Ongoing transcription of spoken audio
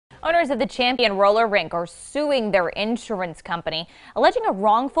Owners of the Champion roller rink are suing their insurance company, alleging a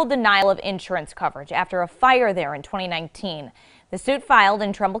wrongful denial of insurance coverage after a fire there in 2019. The suit filed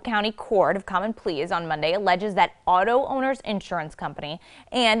in Trumbull County Court of Common Pleas on Monday alleges that Auto Owners Insurance Company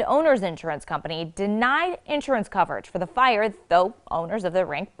and Owners Insurance Company denied insurance coverage for the fire, though owners of the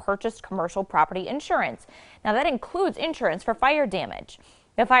rink purchased commercial property insurance. Now, that includes insurance for fire damage.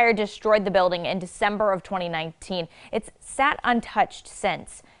 The fire destroyed the building in December of 2019. It's sat untouched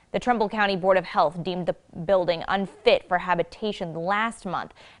since. The Trumbull County Board of Health deemed the building unfit for habitation last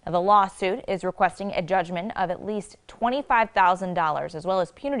month. Now, the lawsuit is requesting a judgment of at least $25,000 as well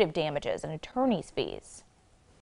as punitive damages and attorney's fees.